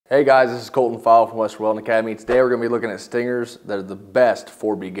Hey guys, this is Colton Pfeil from Welding Academy. Today we're going to be looking at stingers that are the best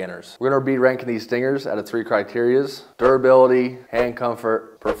for beginners. We're going to be ranking these stingers out of 3 criteria: durability, hand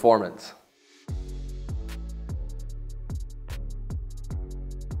comfort, performance.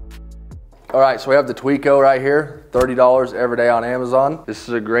 All right, so we have the Tweeko right here, $30 every day on Amazon. This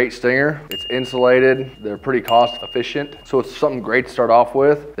is a great stinger. It's insulated. They're pretty cost efficient. So it's something great to start off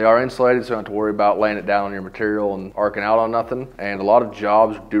with. They are insulated, so you don't have to worry about laying it down on your material and arcing out on nothing. And a lot of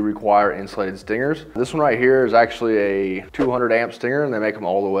jobs do require insulated stingers. This one right here is actually a 200 amp stinger, and they make them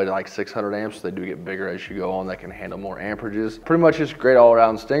all the way to like 600 amps. So they do get bigger as you go on. They can handle more amperages. Pretty much just a great all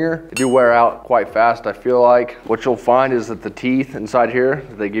around stinger. They do wear out quite fast, I feel like. What you'll find is that the teeth inside here,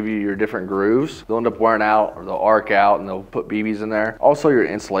 they give you your different grooves. They'll end up wearing out, or they'll arc out, and they'll put BBs in there. Also, your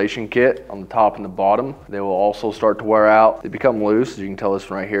insulation kit on the top and the bottom, they will also start to wear out. They become loose. As you can tell, this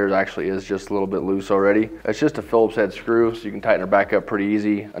one right here actually is just a little bit loose already. It's just a Phillips head screw, so you can tighten her back up pretty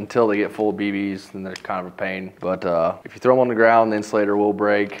easy until they get full of BBs, and they're kind of a pain. But if you throw them on the ground, the insulator will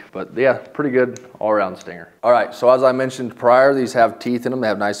break. But yeah, pretty good all-around stinger. All right, so as I mentioned prior, these have teeth in them. They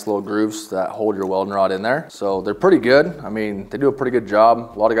have nice little grooves that hold your welding rod in there. So they're pretty good. I mean, they do a pretty good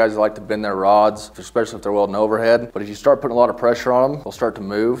job. A lot of guys like to bend their rods, especially if they're welding overhead. But if you start putting a lot of pressure on them, they'll start to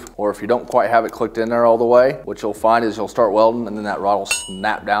move. Or if you don't quite have it clicked in there all the way, what you'll find is you'll start welding and then that rod will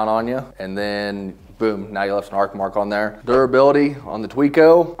snap down on you. And then boom, now you left an arc mark on there. Durability on the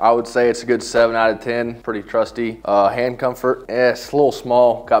Tweeko, I would say it's a good 7 out of 10, pretty trusty. Hand comfort, it's a little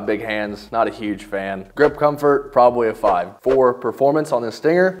small, got big hands, not a huge fan. Grip comfort, probably a 5. For performance on this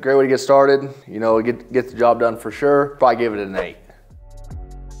stinger, great way to get started. You know, get the job done for sure. Probably give it an 8.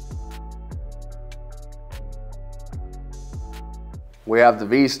 We have the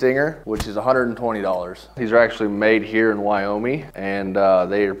V Stinger, which is $120. These are actually made here in Wyoming, and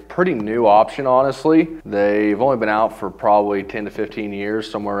they are a pretty new option, honestly. They've only been out for probably 10 to 15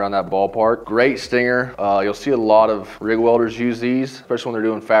 years, somewhere around that ballpark. Great stinger. You'll see a lot of rig welders use these, especially when they're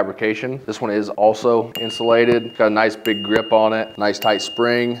doing fabrication. This one is also insulated. Got a nice big grip on it, nice tight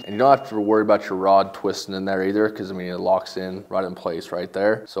spring, and you don't have to worry about your rod twisting in there either, because I mean, it locks in right in place right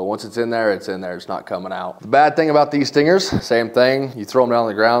there. So once it's in there, it's in there. It's not coming out. The bad thing about these stingers, same thing. You throw them down on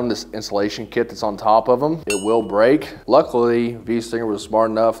the ground, this insulation kit that's on top of them, it will break. Luckily, V Stinger was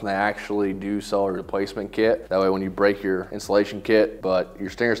smart enough and they actually do sell a replacement kit. That way when you break your insulation kit, but your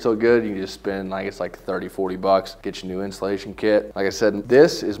stinger's still good, you can just spend, I guess, like 30, 40 bucks, get your new insulation kit. Like I said,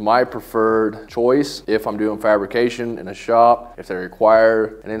 this is my preferred choice if I'm doing fabrication in a shop. If they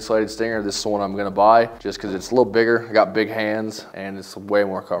require an insulated stinger, this is the one I'm gonna buy, just because it's a little bigger, I got big hands, and it's way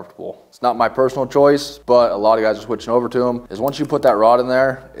more comfortable. It's not my personal choice, but a lot of guys are switching over to them. Is once you put that rod in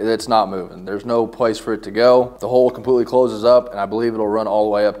there, it's not moving. There's no place for it to go. The hole completely closes up, and I believe it'll run all the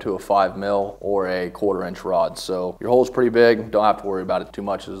way up to a 5 mil or a 1/4 inch rod. So your hole's pretty big. Don't have to worry about it too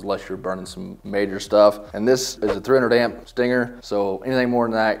much unless you're burning some major stuff. And this is a 300 amp stinger, so anything more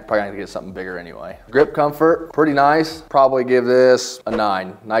than that, you're probably gonna get something bigger anyway. Grip comfort, pretty nice. Probably give this a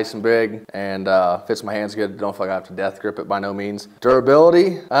 9. Nice and big, and fits my hands good. Don't feel like I have to death grip it by no means.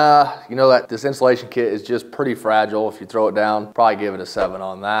 Durability, you know that this insulation kit is just pretty fragile. If you throw it down, probably give it a 7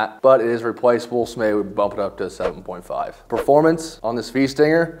 on that, but it is replaceable, so maybe we bump it up to a 7.5. Performance on this V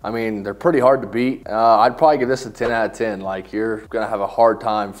Stinger, I mean, they're pretty hard to beat. I'd probably give this a 10 out of 10. Like, you're gonna have a hard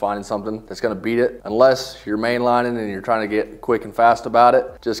time finding something that's gonna beat it, unless you're mainlining and you're trying to get quick and fast about it,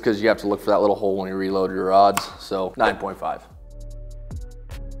 just because you have to look for that little hole when you reload your rods. So 9.5.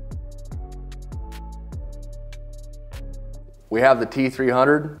 We have the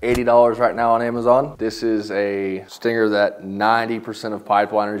T300, $80 right now on Amazon. This is a stinger that 90% of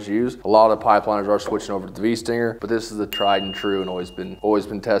pipeliners use. A lot of pipeliners are switching over to the V Stinger, but this is the tried and true and always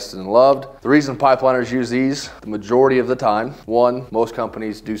been tested and loved. The reason pipeliners use these, the majority of the time, one, most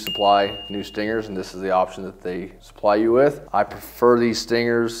companies do supply new stingers, and this is the option that they supply you with. I prefer these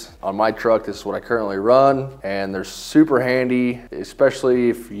stingers on my truck. This is what I currently run, and they're super handy, especially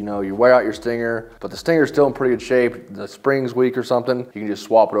if you know you wear out your stinger, but the stinger's still in pretty good shape. The spring's weak or something, you can just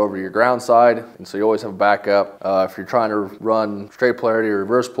swap it over to your ground side, and so you always have a backup. If you're trying to run straight polarity or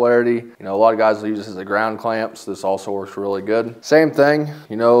reverse polarity, you know, a lot of guys will use this as a ground clamp, so this also works really good. Same thing,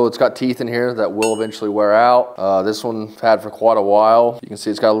 you know, it's got teeth in here that will eventually wear out. This one I've had for quite a while. You can see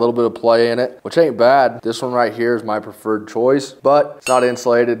it's got a little bit of play in it, which ain't bad. This one right here is my preferred choice, but it's not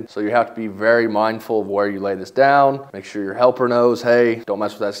insulated, so you have to be very mindful of where you lay this down. Make sure your helper knows, hey, don't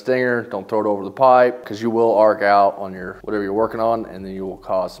mess with that stinger, don't throw it over the pipe, because you will arc out on your whatever you're you're working on, and then you will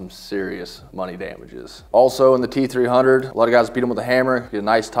cause some serious money damages. Also in the T300, a lot of guys beat them with a hammer, get a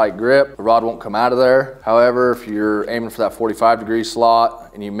nice tight grip, the rod won't come out of there. However, if you're aiming for that 45-degree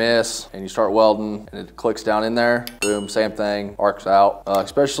slot and you miss and you start welding and it clicks down in there, boom, same thing, arcs out.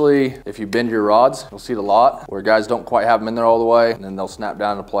 Especially if you bend your rods, you'll see it a lot where guys don't quite have them in there all the way and then they'll snap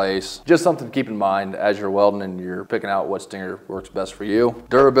down into place. Just something to keep in mind as you're welding and you're picking out what stinger works best for you.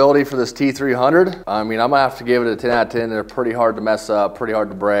 Durability for this T300, I mean, I'm gonna have to give it a 10 out of 10. They're pretty hard to mess up, pretty hard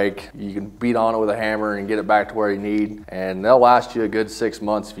to break. You can beat on it with a hammer and get it back to where you need, and they'll last you a good 6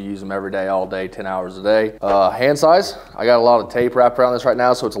 months if you use them every day, all day, 10 hours a day. Hand size, I got a lot of tape wrapped around this right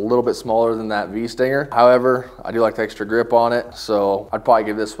now, so it's a little bit smaller than that V Stinger. However, I do like the extra grip on it, so I'd probably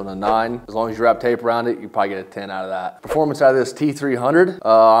give this one a 9. As long as you wrap tape around it, you probably get a 10 out of that. Performance out of this T300,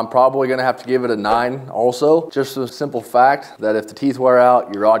 I'm probably gonna have to give it a 9 also. Just the simple fact that if the teeth wear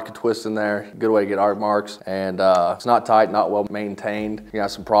out, your rod could twist in there. Good way to get arc marks, and it's not tight, not well maintained. You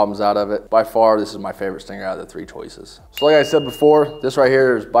got some problems out of it. By far, this is my favorite stinger out of the 3 choices. So like I said before, this right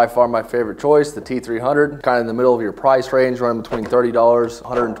here is by far my favorite choice, the T300. Kind of in the middle of your price range, running between $30,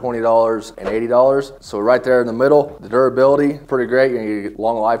 $120, and $80. So right there in the middle, the durability, pretty great. You're gonna get a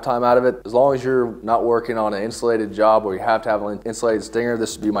long lifetime out of it. As long as you're not working on an insulated job where you have to have an insulated stinger,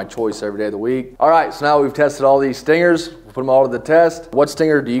 this would be my choice every day of the week. All right, so now we've tested all these stingers. We'll put them all to the test. What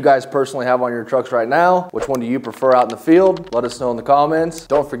stinger do you guys personally have on your trucks right now? Which one do you prefer out in the field? Let us know in the comments.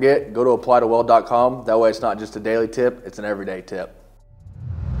 Don't forget, go to applytoweld.com. That way it's not just a daily tip, it's an everyday tip.